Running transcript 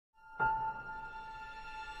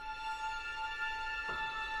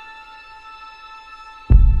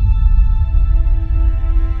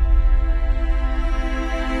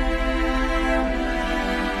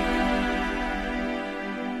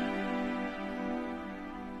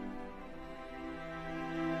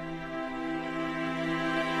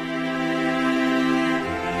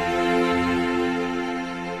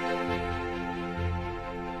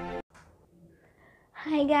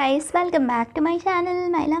guys, welcome back to my channel,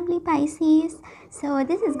 my lovely Pisces. So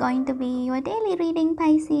this is going to be your daily reading,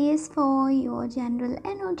 Pisces, for your general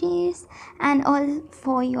energies and all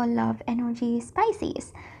for your love energies,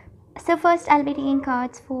 Pisces. So first I'll be taking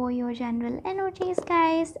cards for your general energies,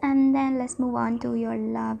 guys, and then let's move on to your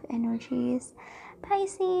love energies,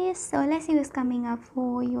 Pisces. So let's see what's coming up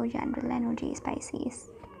for your general energies, Pisces.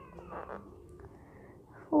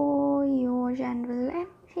 For your general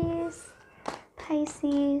energies,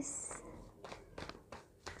 Pisces.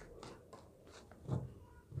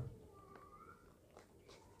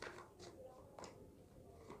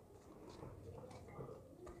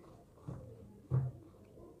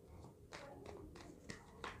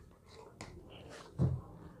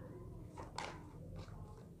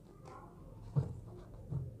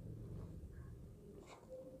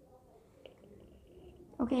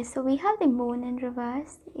 Okay, so we have the Moon in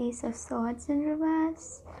reverse, Ace of Swords in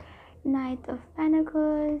reverse, Knight of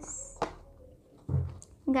Pentacles.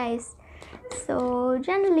 Guys, so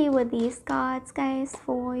generally with these cards, guys,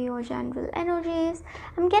 for your general energies,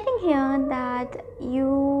 I'm getting here that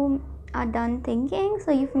you are done thinking.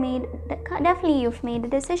 So you've made a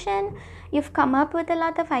decision, you've come up with a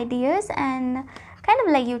lot of ideas, and kind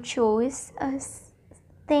of like you chose a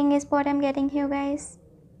thing is what I'm getting here, guys.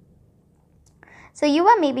 So you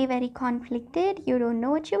were maybe very conflicted, you don't know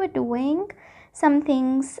what you were doing, some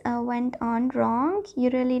things went on wrong, you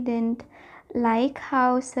really didn't like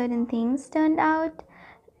how certain things turned out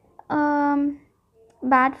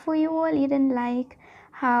bad for you all, you didn't like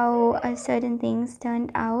how certain things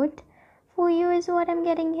turned out for you is what I'm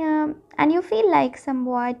getting here, and you feel like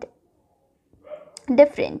somewhat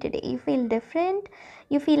different today. You feel different,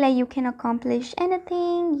 you feel like you can accomplish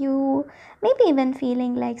anything, you maybe even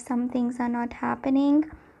feeling like some things are not happening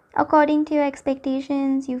according to your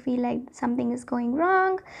expectations, you feel like something is going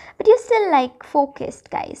wrong, but you're still like focused,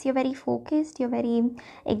 guys. You're very focused, you're very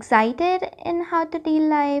excited in how to deal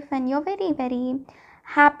life, and you're very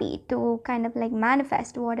happy to kind of like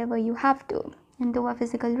manifest whatever you have to into a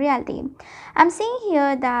physical reality. I'm seeing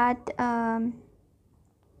here that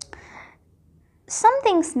some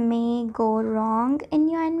things may go wrong in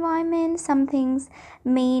your environment, some things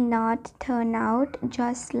may not turn out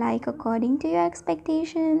just like according to your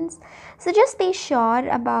expectations. So just be sure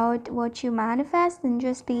about what you manifest, and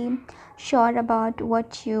just be sure about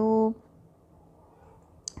what you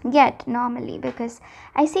get normally, because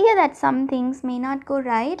I see here that some things may not go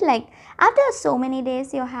right. Like after so many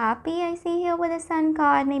days you're happy, I see here with the Sun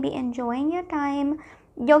card, maybe enjoying your time,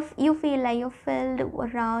 you feel like you're filled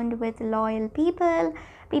around with loyal people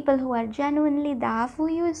who are genuinely there for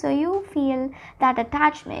you, so you feel that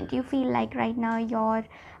attachment, you feel like right now you're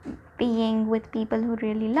being with people who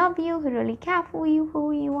really love you, who really care for you,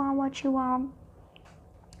 who you are, what you are,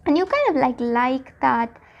 and you kind of like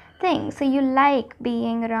that thing, so you like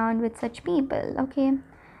being around with such people. Okay,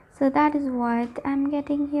 so that is what I'm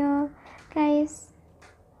getting here, guys.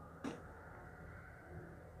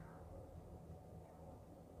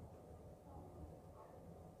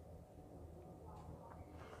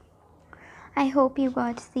 I hope you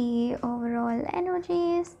got the overall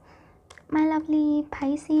energies, my lovely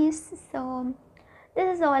Pisces. So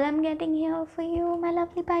this is all I'm getting here for you, my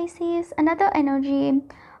lovely Pisces. Another energy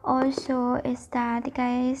also is that,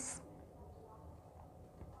 guys,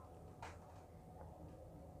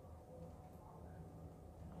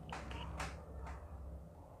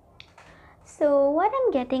 so what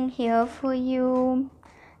I'm getting here for you,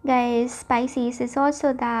 guys, Pisces, is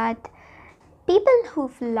also that people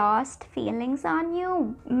who've lost feelings on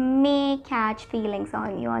you may catch feelings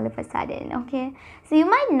on you all of a sudden. Okay, so you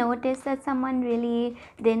might notice that someone really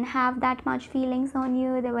didn't have that much feelings on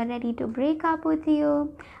you, they were ready to break up with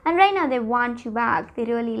you, and right now they want you back, they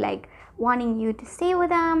really like wanting you to stay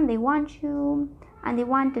with them, they want you and they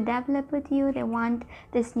want to develop with you, they want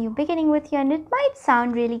this new beginning with you. And it might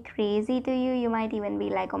sound really crazy to you, you might even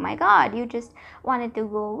be like, oh my god, you just wanted to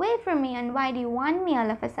go away from me, and why do you want me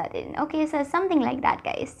all of a sudden? Okay, so something like that,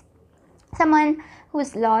 guys. Someone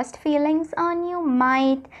who's lost feelings on you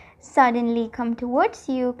might suddenly come towards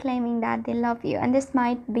you claiming that they love you, and this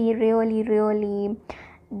might be really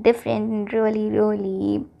different and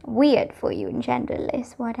really weird for you in general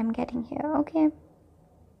is what I'm getting here. Okay,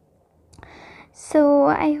 so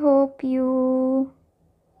I hope you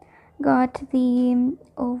got the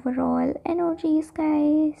overall energies,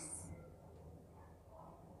 guys.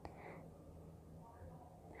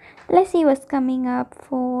 Let's see what's coming up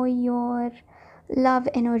for your love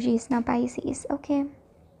energies now, Pisces. Okay,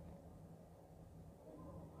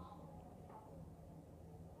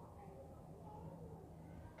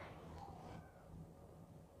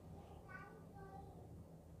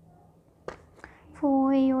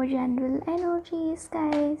 for your general energies,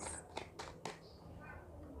 guys.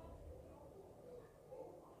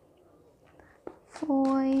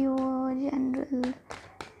 For your general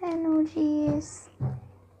energies.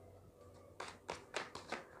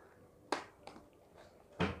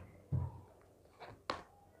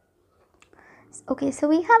 Okay, so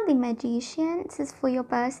we have the Magician. This is for your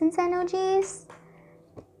person's energies.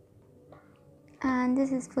 And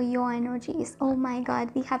this is for your energies. Oh my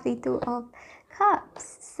god, we have the Two of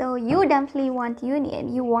Cups. So you definitely want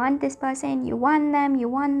union. You want this person, you want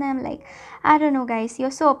them. Like, I don't know, guys, you're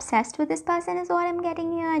so obsessed with this person is what I'm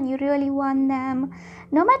getting here, and you really want them.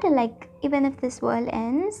 No matter, like, even if this world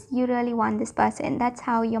ends, you really want this person. That's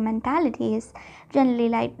how your mentality is generally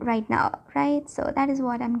like right now, right? So that is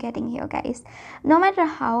what I'm getting here, guys. No matter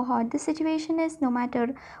how hard the situation is, no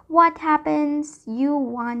matter what happens, you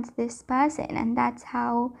want this person, and that's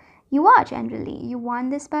how you are generally. You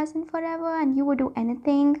want this person forever, and you would do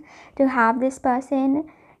anything to have this person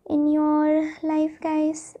in your life,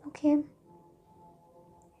 guys. Okay,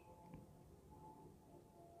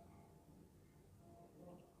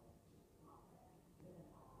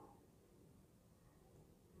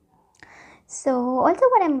 so also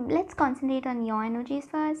let's concentrate on your energies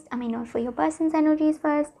first. I mean, or for your person's energies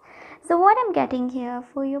first. So what I'm getting here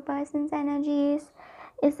for your person's energies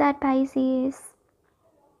is that, Pisces,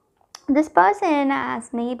 this person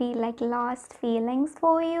has maybe like lost feelings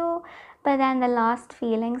for you, but then the lost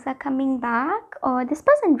feelings are coming back, or this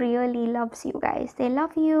person really loves you, guys. They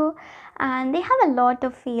love you and they have a lot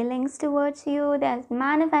of feelings towards you. They're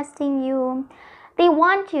manifesting you. They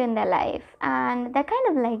want you in their life, and they're kind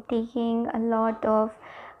of like taking a lot of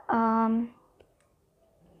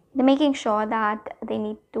they're making sure that they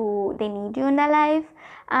need you in their life,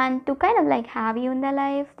 and to kind of like have you in their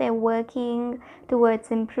life, they're working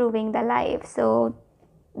towards improving their life. So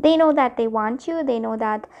they know that they want you, they know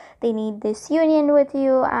that they need this union with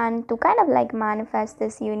you, and to kind of like manifest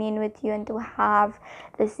this union with you and to have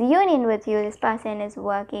this union with you, this person is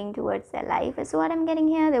working towards their life, is what I'm getting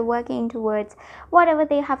here. They're working towards whatever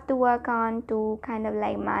they have to work on to kind of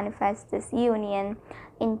like manifest this union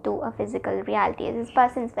into a physical reality. This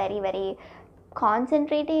person is very, very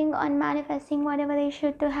concentrating on manifesting whatever they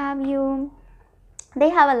should to have you. They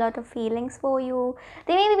have a lot of feelings for you.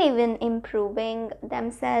 They may be even improving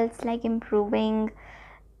themselves, like improving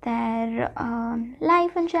their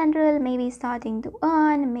life in general, maybe starting to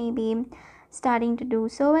earn, maybe starting to do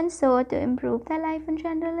so and so to improve their life in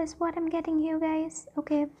general, is what I'm getting here, guys.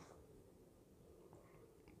 Okay,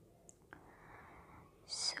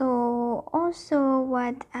 so also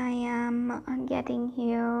what I am getting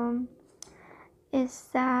here is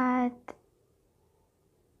that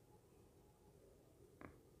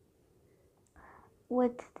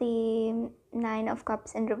with the Nine of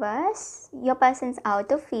Cups in reverse, your person's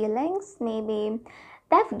out of feelings. Maybe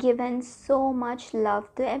they've given so much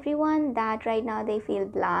love to everyone that right now they feel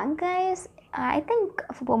blank, guys. I think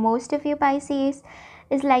for most of you, Pisces,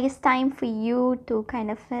 it's like it's time for you to kind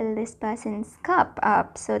of fill this person's cup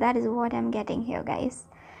up. So that is what I'm getting here, guys,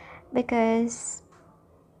 because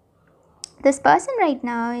this person right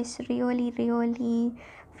now is really, really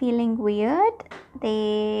feeling weird.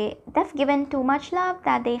 They've given too much love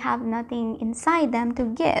that they have nothing inside them to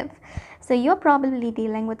give. So you're probably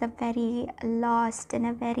dealing with a very lost and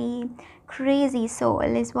a very crazy soul,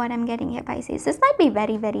 is what I'm getting here, Pisces. This might be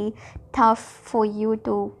very, very tough for you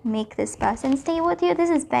to make this person stay with you. This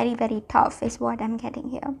is very, very tough, is what I'm getting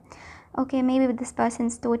here. Okay, maybe this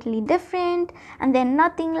person's totally different and they're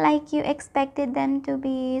nothing like you expected them to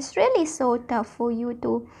be. It's really so tough for you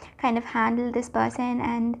to kind of handle this person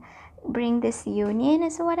and bring this union,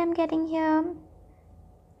 is what I'm getting here.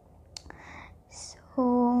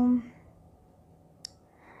 So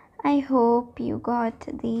I hope you got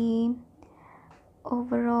the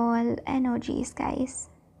overall energies, guys.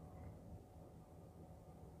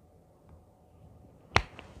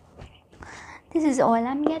 This is all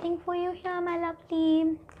I'm getting for you here, my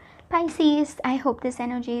lovely Pisces. I hope this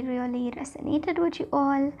energy really resonated with you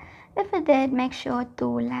all. If it did, make sure to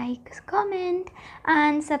like, comment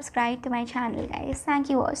and subscribe to my channel, guys. Thank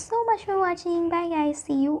you all so much for watching. Bye, guys.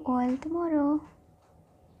 See you all tomorrow.